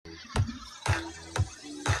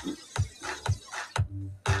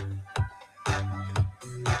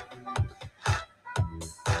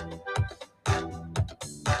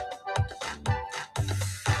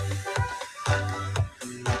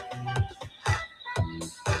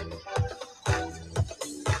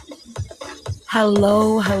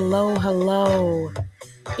Hello, hello, hello.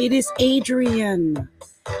 It is Adrian,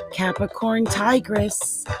 Capricorn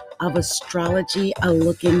Tigress of Astrology A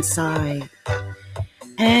Look Inside.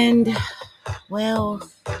 And, well,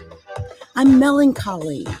 I'm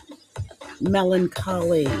melancholy.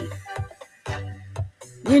 Melancholy.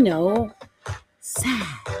 You know,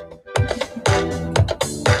 sad.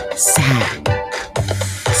 Sad.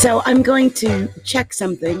 So I'm going to check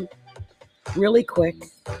something really quick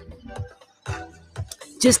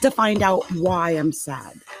just to find out why I'm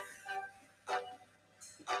sad.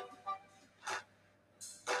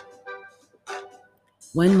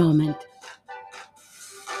 One moment.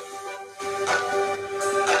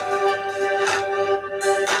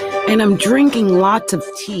 And I'm drinking lots of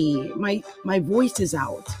tea. My voice is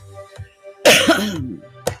out.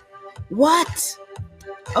 What?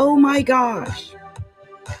 Oh my gosh.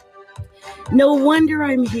 No wonder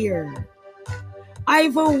I'm here.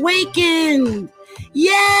 I've awakened. Yay!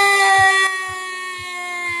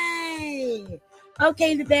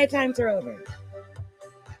 Okay, the bad times are over.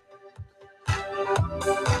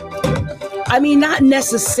 I mean, not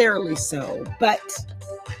necessarily so, but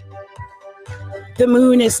the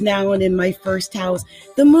moon is now in my first house.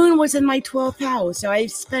 The moon was in my 12th house, so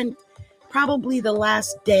I've spent probably the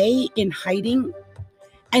last day in hiding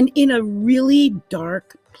and in a really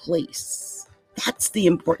dark place. That's the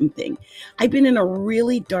important thing. I've been in a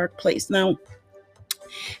really dark place. Now,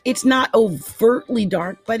 it's not overtly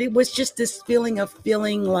dark, but it was just this feeling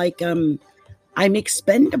like I'm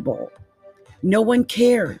expendable. No one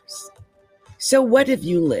cares. So what if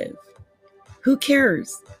you live? Who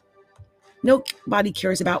cares? Nobody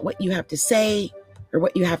cares about what you have to say or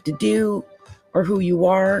what you have to do or who you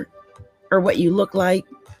are or what you look like.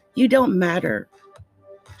 You don't matter.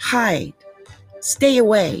 Hide. Stay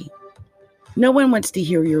away. No one wants to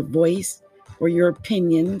hear your voice or your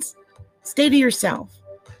opinions. Stay to yourself.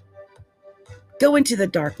 Go into the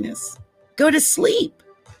darkness. Go to sleep.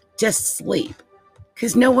 Just sleep.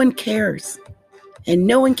 Because no one cares. And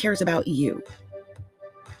no one cares about you.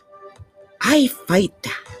 I fight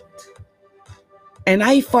that. And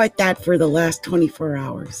I fought that for the last 24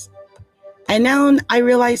 hours. And now I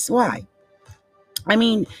realize why. I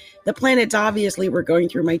mean, the planets obviously were going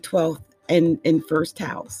through my 12th and first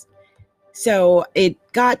house. So it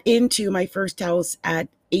got into my first house at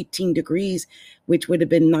 18 degrees, which would have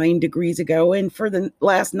been 9 degrees ago. And for the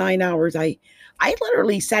last 9 hours, I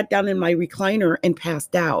literally sat down in my recliner and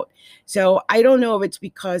passed out. So I don't know if it's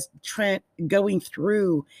because going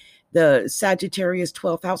through the Sagittarius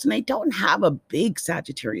 12th house, and I don't have a big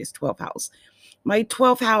Sagittarius 12th house. My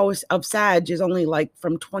 12th house of Sag is only like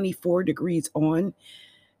from 24 degrees on.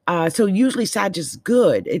 So usually Sag is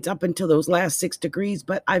good. It's up until those last 6 degrees,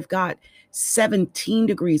 but I've got 17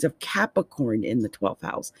 degrees of Capricorn in the 12th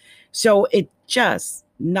house. So it just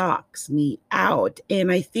knocks me out. And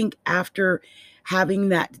I think after having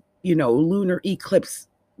that, lunar eclipse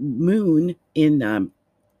moon in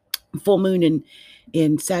full moon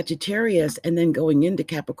in Sagittarius and then going into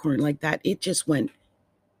Capricorn like that, it just went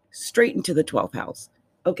straight into the 12th house.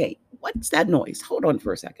 Okay, what's that noise? Hold on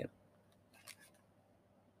for a second.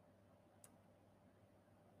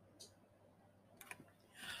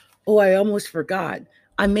 Oh, I almost forgot.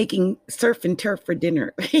 I'm making surf and turf for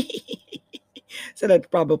dinner. So that's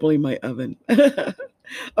probably my oven.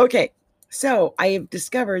 Okay, so I have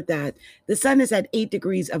discovered that the sun is at 8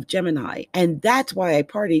 degrees of Gemini, and that's why I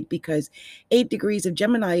partied, because 8 degrees of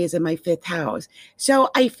Gemini is in my 5th house.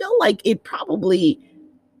 So I feel like it probably,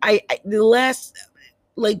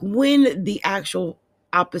 when the actual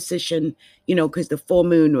opposition, because the full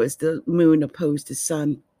moon was the moon opposed to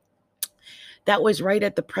sun, that was right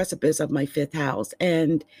at the precipice of my 5th house.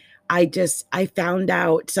 And I found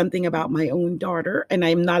out something about my own daughter, and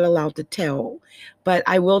I'm not allowed to tell, but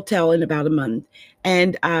I will tell in about a month.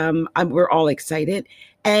 And we're all excited.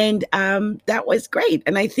 And that was great.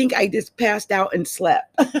 And I think I just passed out and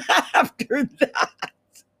slept after that.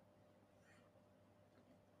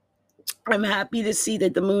 I'm happy to see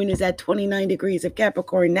that the moon is at 29 degrees of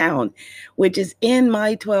Capricorn now, which is in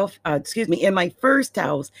my in my first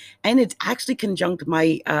house. And it's actually conjunct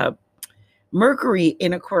my Mercury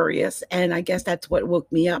in Aquarius. And I guess that's what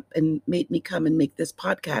woke me up and made me come and make this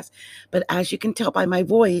podcast. But as you can tell by my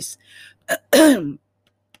voice,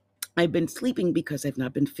 I've been sleeping because I've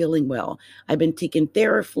not been feeling well. I've been taking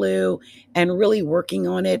Theraflu and really working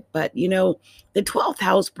on it. But, the 12th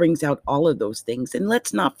house brings out all of those things. And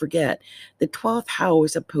let's not forget, the 12th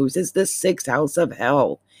house opposes the 6th house of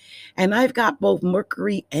hell. And I've got both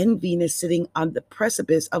Mercury and Venus sitting on the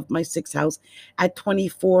precipice of my sixth house at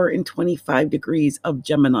 24 and 25 degrees of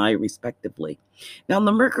Gemini, respectively. Now,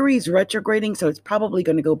 the Mercury is retrograding, so it's probably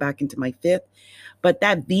going to go back into my fifth. But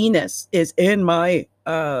that Venus is in my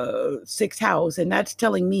sixth house, and that's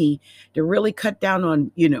telling me to really cut down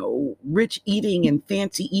on, rich eating and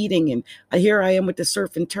fancy eating. And here I am with the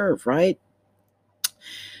surf and turf, right?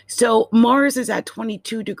 So Mars is at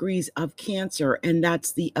 22 degrees of Cancer, and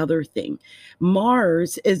that's the other thing.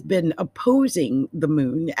 Mars has been opposing the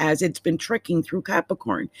moon as it's been trekking through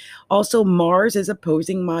Capricorn. Also, Mars is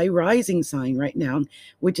opposing my rising sign right now,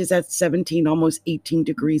 which is at 17, almost 18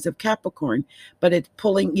 degrees of Capricorn. But it's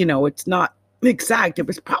pulling, it's not exact. It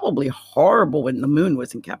was probably horrible when the moon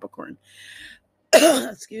was in Capricorn.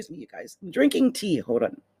 Excuse me, you guys. I'm drinking tea. Hold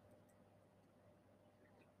on.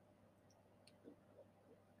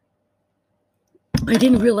 I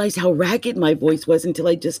didn't realize how ragged my voice was until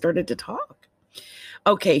I just started to talk.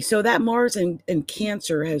 Okay, so that Mars and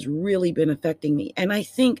Cancer has really been affecting me. And I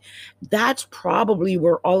think that's probably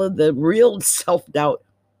where all of the real self-doubt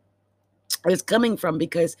is coming from,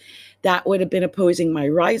 because that would have been opposing my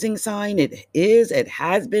rising sign. It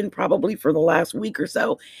has been probably for the last week or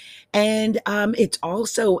so. And it's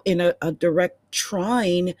also in a direct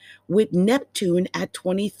trine with Neptune at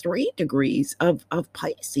 23 degrees of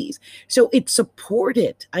Pisces. So it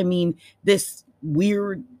supported, this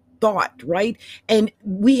weird thought, right? And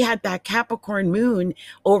we had that Capricorn moon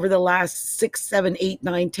over the last 6, 7, 8,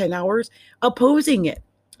 9, 10 hours opposing it.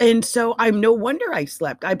 And so I'm no wonder I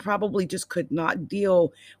slept. I probably just could not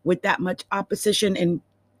deal with that much opposition and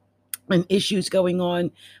issues going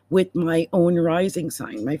on with my own rising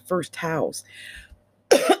sign, my first house.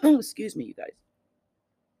 Excuse me, you guys.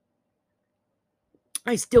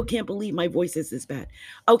 I still can't believe my voice is this bad.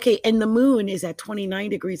 Okay, and the moon is at 29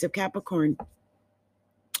 degrees of Capricorn,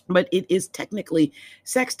 but it is technically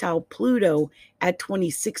sextile Pluto at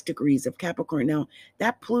 26 degrees of Capricorn. Now,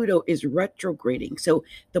 that Pluto is retrograding. So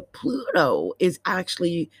the Pluto is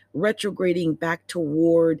actually retrograding back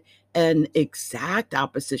toward an exact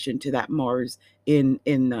opposition to that Mars in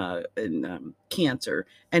Cancer.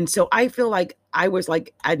 And so I feel like I was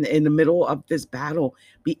like in the middle of this battle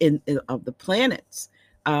of the planets,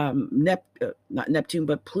 not Neptune,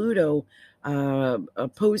 but Pluto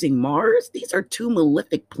opposing Mars. These are two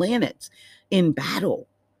malefic planets in battle.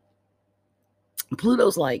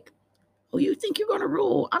 Pluto's like, oh, you think you're going to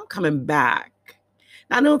rule? I'm coming back.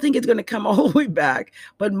 I don't think it's going to come all the way back,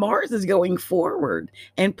 but Mars is going forward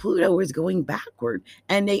and Pluto is going backward,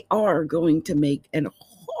 and they are going to make an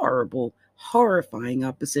horrifying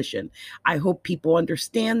opposition. I hope people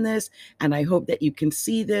understand this, and I hope that you can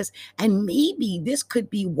see this, and maybe this could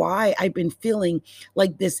be why I've been feeling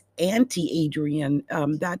like this anti-Adrian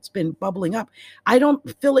that's been bubbling up. I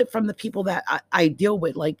don't feel it from the people that I deal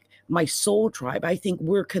with, like my soul tribe. I think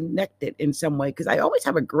we're connected in some way, because I always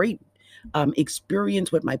have a great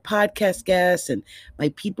experience with my podcast guests and my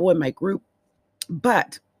people in my group.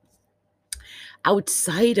 But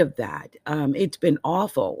outside of that, it's been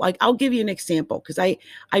awful. Like, I'll give you an example, because I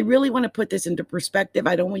really want to put this into perspective.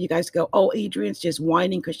 I don't want you guys to go, oh, Adrian's just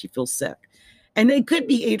whining because she feels sick. And it could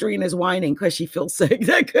be Adrian is whining because she feels sick.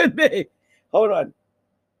 That could be. Hold on.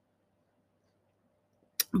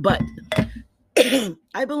 But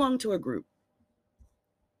I belong to a group,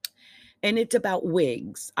 and it's about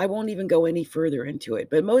wigs. I won't even go any further into it.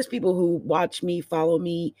 But most people who watch me, follow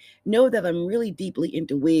me, know that I'm really deeply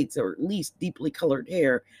into wigs, or at least deeply colored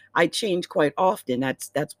hair. I change quite often.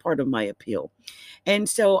 That's part of my appeal. And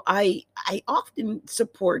so I often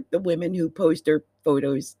support the women who post their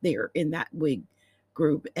photos there in that wig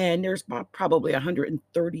group. And there's probably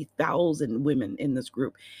 130,000 women in this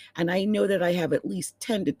group. And I know that I have at least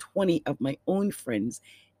 10 to 20 of my own friends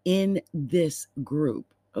in this group.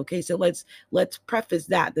 Okay, so let's preface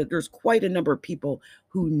that there's quite a number of people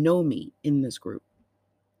who know me in this group.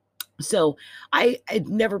 So I had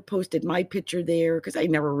never posted my picture there, because I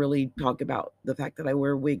never really talk about the fact that I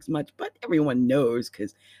wear wigs much, but everyone knows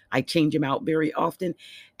because I change them out very often.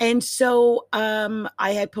 And so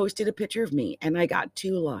I had posted a picture of me, and I got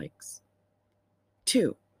 2 likes.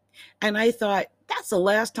 2. And I thought, that's the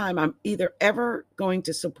last time I'm either ever going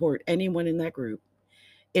to support anyone in that group.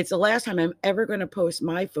 It's the last time I'm ever going to post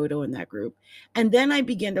my photo in that group. And then I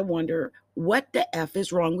began to wonder, what the F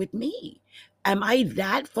is wrong with me? Am I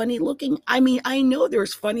that funny looking? I mean, I know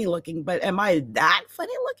there's funny looking, but am I that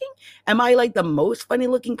funny looking? Am I like the most funny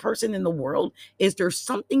looking person in the world? Is there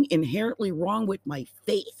something inherently wrong with my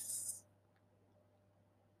face?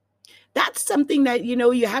 That's something that,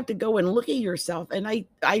 you have to go and look at yourself. And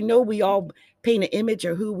I know we all paint an image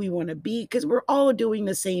of who we want to be because we're all doing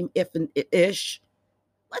the same if and ish.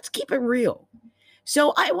 Let's keep it real.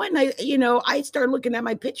 So I started looking at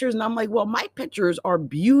my pictures and I'm like, well, my pictures are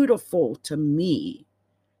beautiful to me.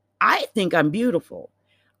 I think I'm beautiful.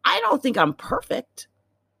 I don't think I'm perfect.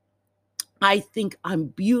 I think I'm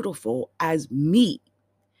beautiful as me.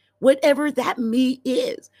 Whatever that me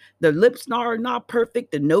is. The lips are not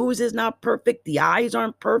perfect. The nose is not perfect. The eyes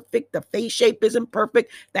aren't perfect. The face shape isn't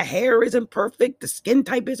perfect. The hair isn't perfect. The skin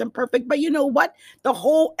type isn't perfect. But you know what? The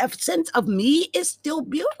whole essence of me is still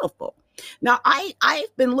beautiful. Now,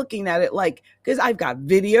 I've been looking at it like, because I've got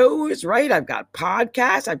videos, right? I've got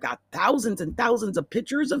podcasts. I've got thousands and thousands of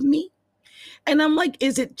pictures of me. And I'm like,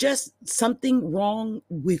 is it just something wrong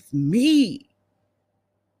with me?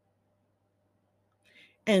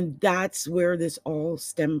 And that's where this all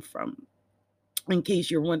stemmed from. In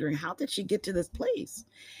case you're wondering, how did she get to this place?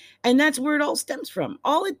 And that's where it all stems from.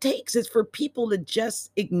 All it takes is for people to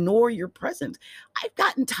just ignore your presence. I've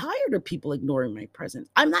gotten tired of people ignoring my presence.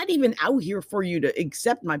 I'm not even out here for you to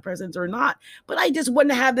accept my presence or not, but I just want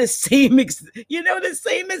to have the same, the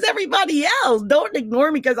same as everybody else. Don't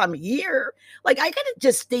ignore me because I'm here. Like, I could have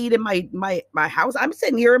just stayed in my house. I'm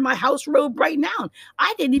sitting here in my house robe right now.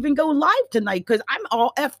 I didn't even go live tonight because I'm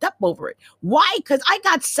all effed up over it. Why? Because I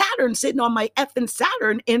got Saturn sitting on my effing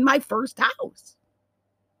Saturn in my first house.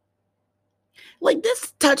 Like,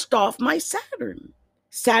 this touched off my Saturn.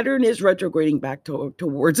 Saturn is retrograding back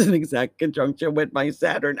towards an exact conjunction with my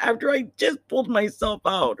Saturn after I just pulled myself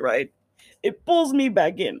out, right? It pulls me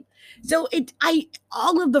back in. So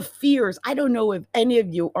all of the fears, I don't know if any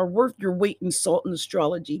of you are worth your weight in salt in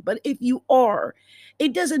astrology, but if you are,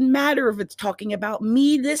 it doesn't matter if it's talking about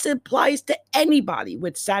me. This applies to anybody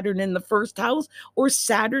with Saturn in the first house or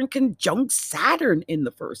Saturn conjunct Saturn in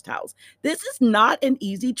the first house. This is not an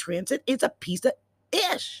easy transit. It's a piece of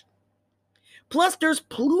ish. Plus, there's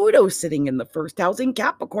Pluto sitting in the first house in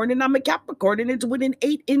Capricorn, and I'm a Capricorn, and it's within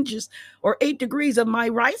 8 inches or 8 degrees of my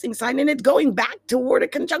rising sign, and it's going back toward a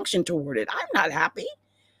conjunction toward it. I'm not happy.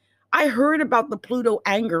 I heard about the Pluto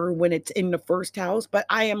anger when it's in the first house, but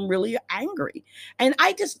I am really angry. And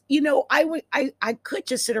I just, I could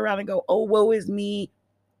just sit around and go, oh, woe is me.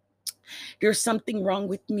 There's something wrong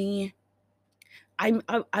with me. I'm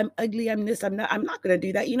ugly. I'm this. I'm not going to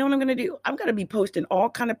do that. You know what I'm going to do? I'm going to be posting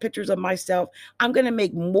all kind of pictures of myself. I'm going to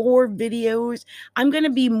make more videos. I'm going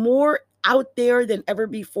to be more out there than ever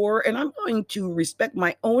before. And I'm going to respect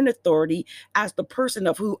my own authority as the person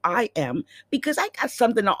of who I am, because I got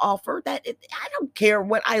something to offer I don't care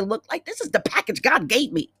what I look like. This is the package God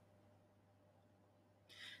gave me.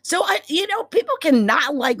 So people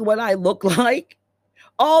cannot like what I look like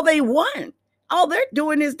all they want. All they're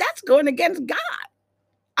doing is that's going against God.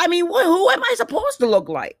 I mean, who am I supposed to look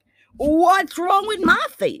like? What's wrong with my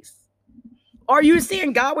face? Are you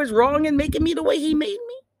saying God was wrong in making me the way he made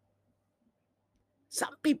me?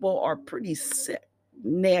 Some people are pretty sick,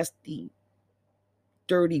 nasty,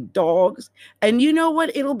 dirty dogs. And you know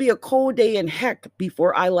what? It'll be a cold day in heck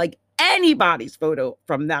before I like anybody's photo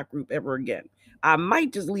from that group ever again. I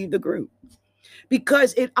might just leave the group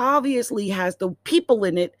because it obviously has the people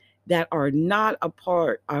in it that are not a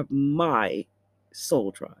part of my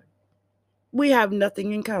soul tribe. We have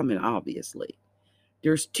nothing in common, obviously.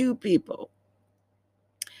 There's 2 people.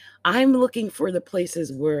 I'm looking for the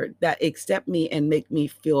places that accept me and make me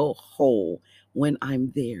feel whole when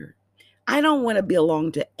I'm there. I don't want to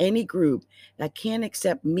belong to any group that can't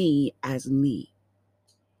accept me as me.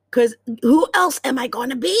 Because who else am I going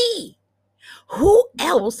to be? Who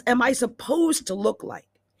else am I supposed to look like?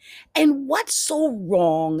 And what's so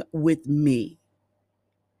wrong with me?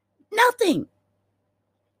 Nothing.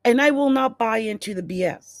 And I will not buy into the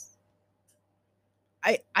BS.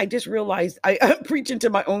 I just realized I'm preaching to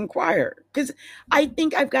my own choir because I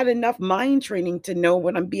think I've got enough mind training to know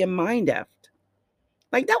when I'm being mind effed.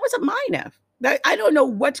 Like, that was a mind F. I don't know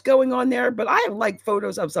what's going on there, but I have like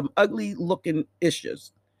photos of some ugly looking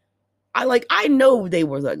issues. I know they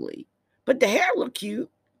were ugly, but the hair looked cute,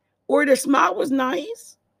 or the smile was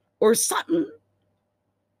nice, or something.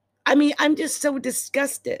 I mean, I'm just so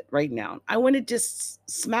disgusted right now. I want to just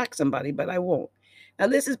smack somebody, but I won't. Now,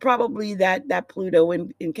 this is probably that Pluto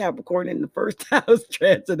in Capricorn in the first house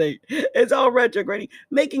transiting. It's all retrograding,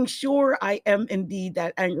 making sure I am indeed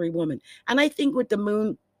that angry woman. And I think with the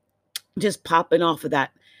moon just popping off of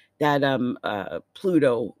that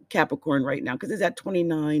Pluto Capricorn right now, because it's at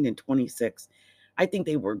 29 and 26, I think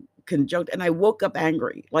they were conjunct, and I woke up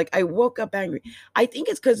angry. I think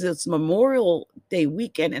it's because it's Memorial Day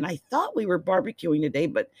weekend, and I thought we were barbecuing today,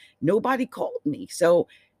 but nobody called me. So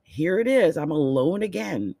here it is. I'm alone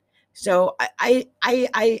again. So I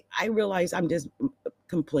realize I'm just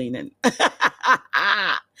complaining.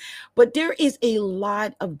 But there is a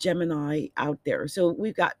lot of Gemini out there. So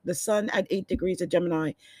we've got the sun at 8 degrees of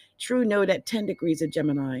Gemini, True Node at 10 degrees of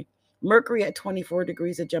Gemini, Mercury at 24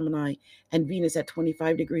 degrees of Gemini, and Venus at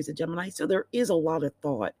 25 degrees of Gemini. So there is a lot of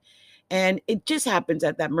thought. And it just happens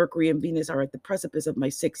that Mercury and Venus are at the precipice of my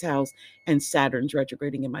sixth house, and Saturn's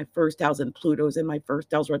retrograding in my first house, and Pluto's in my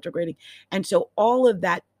first house retrograding. And so all of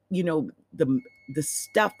that, the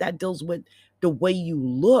stuff that deals with the way you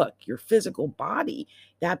look, your physical body,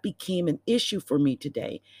 that became an issue for me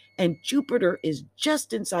today. And Jupiter is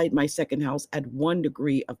just inside my second house at 1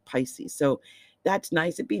 degree of Pisces. So that's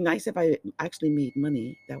nice. It'd be nice if I actually made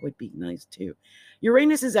money. That would be nice too.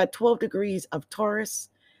 Uranus is at 12 degrees of Taurus.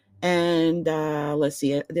 And let's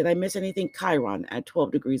see, did I miss anything? Chiron at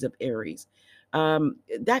 12 degrees of Aries.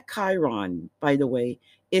 That Chiron, by the way,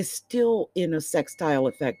 is still in a sextile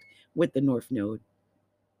effect with the North Node.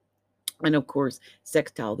 And of course,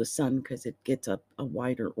 sextile the sun because it gets a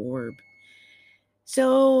wider orb.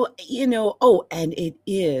 So, and it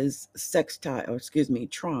is sextile,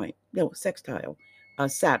 sextile,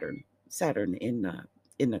 Saturn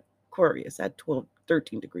in Aquarius at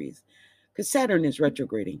 13 degrees, because Saturn is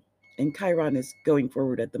retrograding and Chiron is going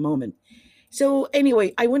forward at the moment. So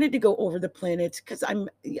anyway, I wanted to go over the planets because I'm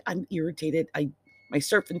irritated. My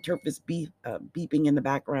surf and turf is beeping in the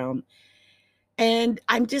background. And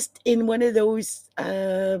I'm just in one of those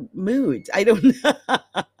moods. I don't know.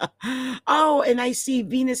 Oh, and I see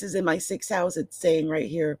Venus is in my sixth house. It's saying right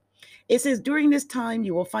here. It says, during this time,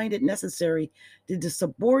 you will find it necessary to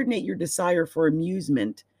subordinate your desire for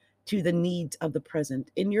amusement to the needs of the present.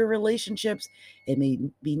 In your relationships, it may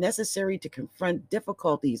be necessary to confront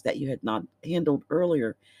difficulties that you had not handled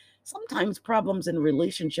earlier. Sometimes problems in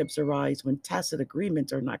relationships arise when tacit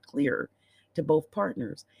agreements are not clear to both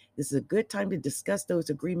partners. This is a good time to discuss those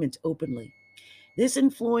agreements openly. This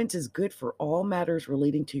influence is good for all matters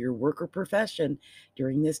relating to your work or profession.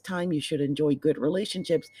 During this time, you should enjoy good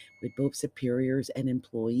relationships with both superiors and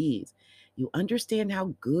employees. You understand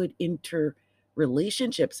how good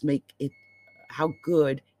interrelationships make it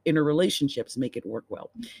work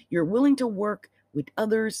well. You're willing to work with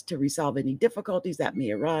others to resolve any difficulties that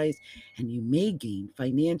may arise, and you may gain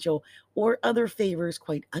financial or other favors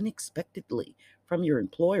quite unexpectedly from your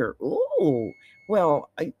employer. Oh, well,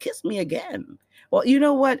 kiss me again. Well, you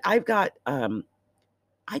know what? I've got,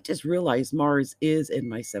 I just realized Mars is in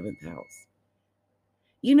my seventh house.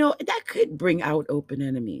 That could bring out open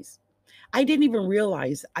enemies. I didn't even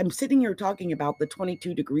realize I'm sitting here talking about the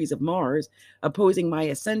 22 degrees of Mars opposing my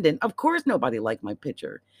ascendant. Of course, nobody liked my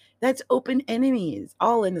picture. That's open enemies,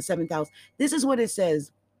 all in the seventh house. This is what it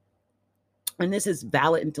says. And this is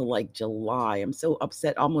valid until like July. I'm so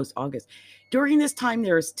upset, almost August. During this time,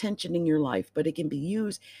 there is tension in your life, but it can be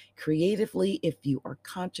used creatively if you are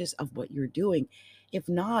conscious of what you're doing. If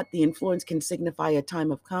not, the influence can signify a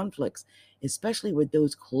time of conflicts, especially with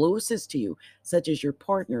those closest to you, such as your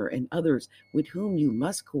partner and others with whom you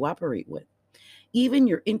must cooperate with. Even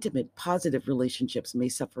your intimate, positive relationships may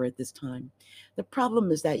suffer at this time. The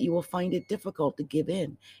problem is that you will find it difficult to give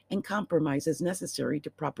in and compromise as necessary to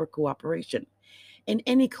proper cooperation. In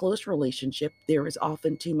any close relationship, there is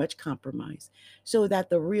often too much compromise, so that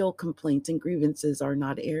the real complaints and grievances are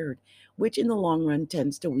not aired, which in the long run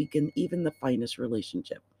tends to weaken even the finest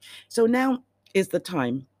relationship. So now is the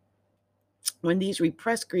time when these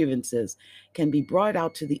repressed grievances can be brought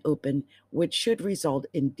out to the open, which should result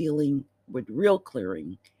in dealing with real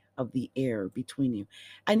clearing of the air between you.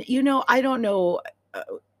 And I don't know.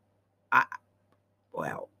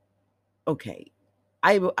 Okay.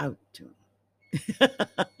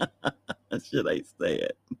 Should I say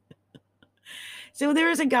it? So there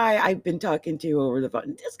is a guy I've been talking to over the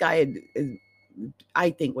phone. This guy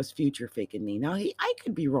I think was future faking me. Now I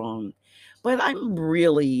could be wrong, but I'm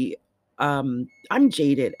really I'm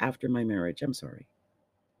jaded after my marriage. I'm sorry.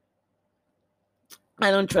 I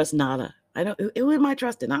don't trust nada. Who am I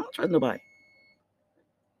trusting? I don't trust nobody.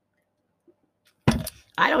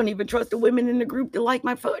 I don't even trust the women in the group that like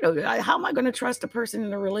my photo. How am I going to trust a person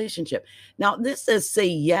in a relationship? Now, this says say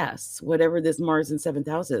yes, whatever this Mars in seventh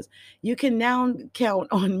house is. You can now count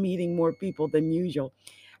on meeting more people than usual.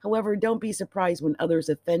 However, don't be surprised when others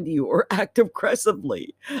offend you or act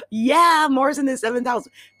aggressively. Yeah, Mars in the seventh house.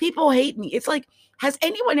 People hate me. It's like, has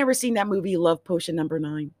anyone ever seen that movie, Love Potion Number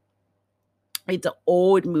 9? It's an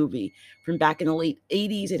old movie from back in the late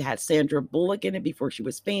 80s. It had Sandra Bullock in it before she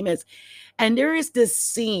was famous. And there is this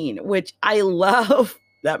scene, which I love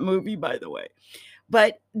that movie, by the way.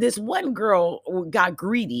 But this one girl got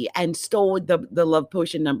greedy and stole the love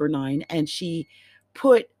potion number 9, and she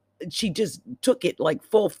just took it like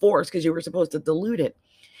full force because you were supposed to dilute it.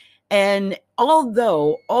 And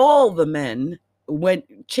although all the men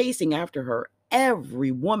went chasing after her,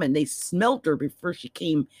 every woman, they smelt her before she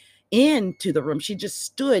came into the room. She just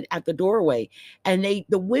stood at the doorway, and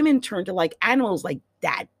the women turned to like animals, like,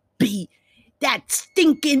 that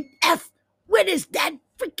stinking F. What is that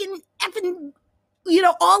freaking effing,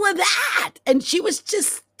 all of that? And she was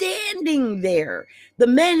just standing there. The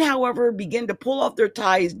men, however, began to pull off their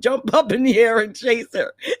ties, jump up in the air, and chase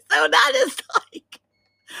her. So that is like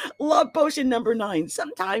love potion number 9.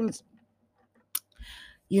 Sometimes,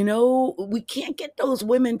 we can't get those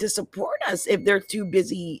women to support us if they're too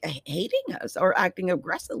busy hating us or acting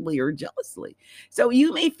aggressively or jealously. So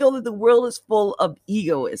you may feel that the world is full of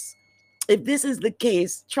egoists. If this is the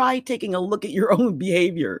case, try taking a look at your own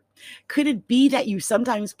behavior. Could it be that you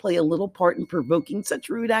sometimes play a little part in provoking such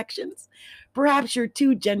rude actions? Perhaps you're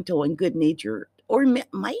too gentle and good-natured, or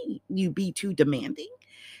might you be too demanding?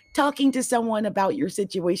 Talking to someone about your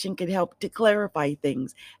situation can help to clarify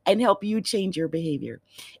things and help you change your behavior.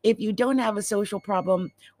 If you don't have a social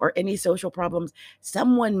problem or any social problems,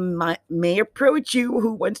 someone may approach you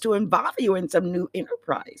who wants to involve you in some new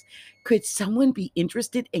enterprise. Could someone be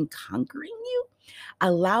interested in conquering you?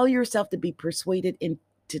 Allow yourself to be persuaded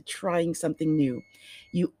into trying something new.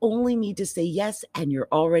 You only need to say yes, and you're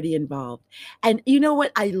already involved. And you know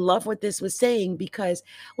what? I love what this was saying, because,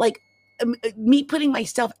 like, me putting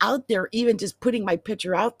myself out there, even just putting my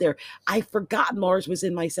picture out there, I forgot Mars was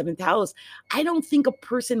in my 7th house. I don't think a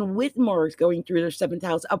person with Mars going through their 7th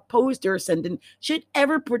house, opposed to ascendant, should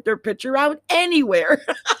ever put their picture out anywhere.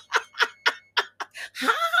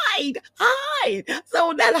 Hide.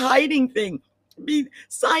 So that hiding thing,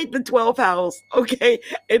 beside the 12th house, okay,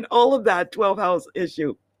 and all of that 12th house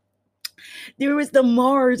issue, there was the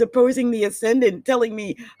Mars opposing the ascendant telling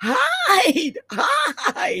me, hide.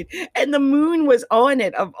 And the moon was on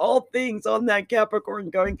it, of all things, on that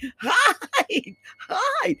Capricorn, going, hide.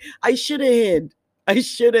 I should have hid.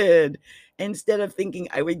 Instead of thinking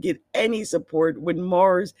I would get any support when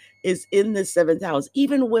Mars is in the 7th house.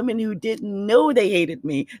 Even women who didn't know they hated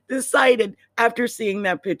me decided after seeing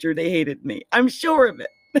that picture they hated me. I'm sure of it.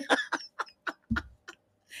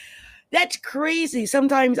 That's crazy.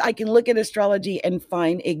 Sometimes I can look at astrology and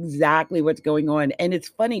find exactly what's going on. And it's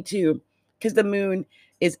funny too, because the moon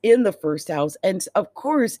is in the 1st house. And of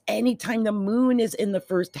course, anytime the moon is in the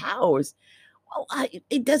 1st house,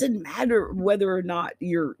 it doesn't matter whether or not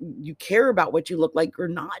you care about what you look like or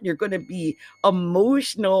not. You're going to be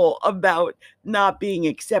emotional about not being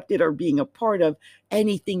accepted or being a part of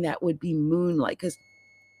anything that would be moon-like. Because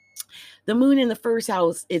the moon in the 1st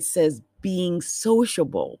house, it says being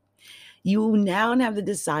sociable. You now have the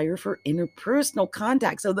desire for interpersonal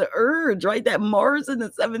contact. So the urge, right? That Mars in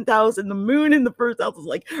the 7th house and the moon in the 1st house is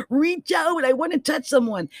like, reach out, I want to touch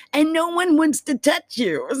someone. And no one wants to touch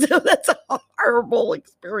you. So that's a horrible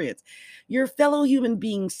experience. Your fellow human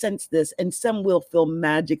beings sense this, and some will feel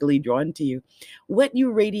magically drawn to you. What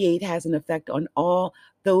you radiate has an effect on all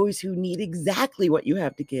those who need exactly what you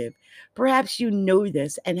have to give. Perhaps you know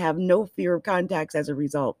this and have no fear of contacts as a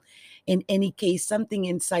result. In any case, something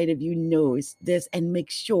inside of you knows this and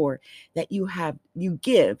makes sure that you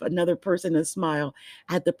give another person a smile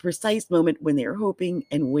at the precise moment when they're hoping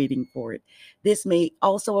and waiting for it. This may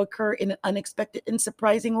also occur in an unexpected and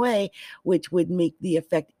surprising way, which would make the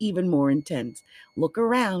effect even more intense. Look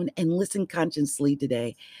around and listen consciously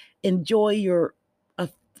today. Enjoy your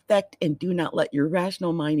effect and do not let your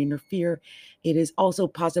rational mind interfere. It is also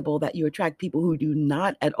possible that you attract people who do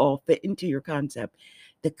not at all fit into your concept.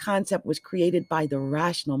 The concept was created by the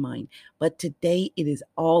rational mind, but today it is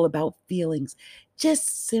all about feelings.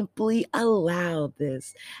 Just simply allow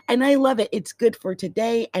this. And I love it. It's good for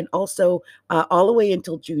today and also all the way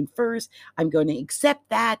until June 1st. I'm going to accept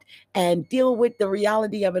that and deal with the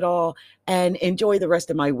reality of it all and enjoy the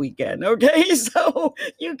rest of my weekend. Okay, so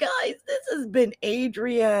you guys, this has been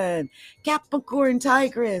Adrienne, Capricorn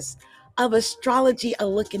Tigress of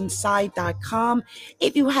astrologyalookinside.com.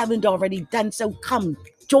 If you haven't already done so, come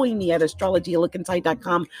join me at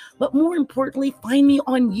astrologyalookinside.com. But more importantly, find me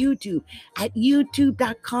on YouTube at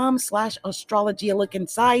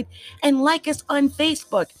youtube.com/astrologyalookinside and like us on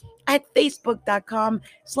Facebook at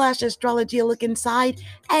facebook.com/astrologyalookinside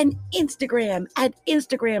and Instagram at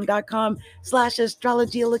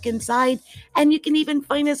instagram.com/astrologyalookinside. And you can even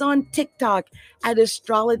find us on TikTok at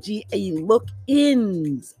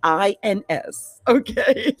astrologyalookins, INS.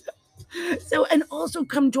 Okay. So, and also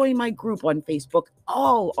come join my group on Facebook.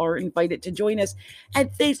 All are invited to join us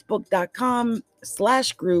at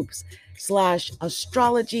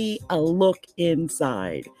facebook.com/groups/astrology, a look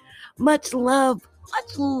inside. Much love,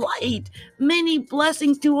 much light, many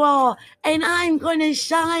blessings to all. And I'm going to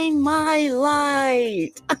shine my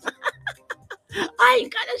light. I'm going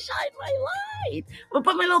to shine my light. I'll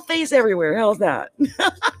put my little face everywhere. How's that?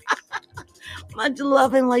 Much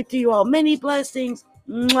love and light to you all. Many blessings.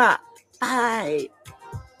 Mwah. Bye.